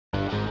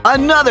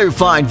Another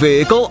fine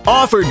vehicle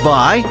offered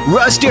by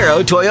Russ,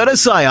 Darrow, Toyota,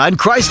 Scion,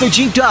 Chrysler,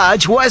 Jeep,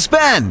 Dodge, West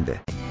Bend.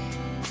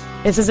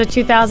 This is a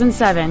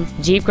 2007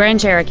 Jeep Grand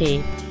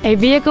Cherokee, a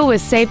vehicle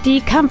with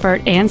safety,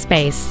 comfort, and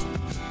space.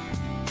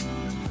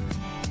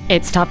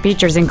 Its top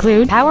features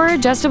include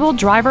power-adjustable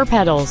driver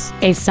pedals,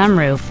 a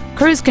sunroof,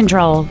 cruise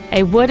control,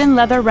 a wood and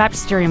leather-wrapped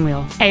steering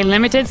wheel, a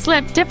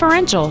limited-slip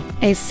differential,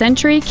 a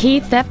Sentry key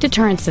theft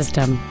deterrent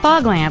system,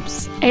 fog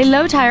lamps, a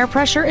low-tire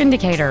pressure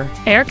indicator,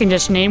 air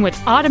conditioning with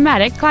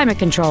automatic climate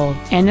control,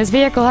 and this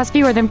vehicle has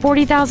fewer than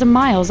 40,000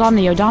 miles on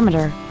the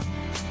odometer.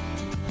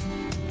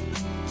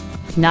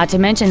 Not to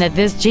mention that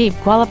this Jeep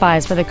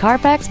qualifies for the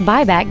Carfax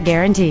buyback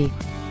guarantee.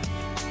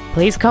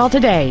 Please call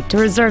today to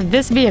reserve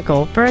this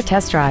vehicle for a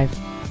test drive.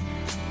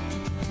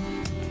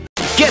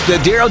 Get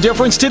the Darrow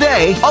difference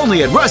today,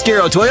 only at Russ,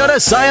 Darrow,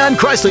 Toyota, Scion,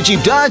 Chrysler,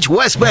 Jeep, Dodge,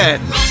 West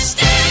Bend.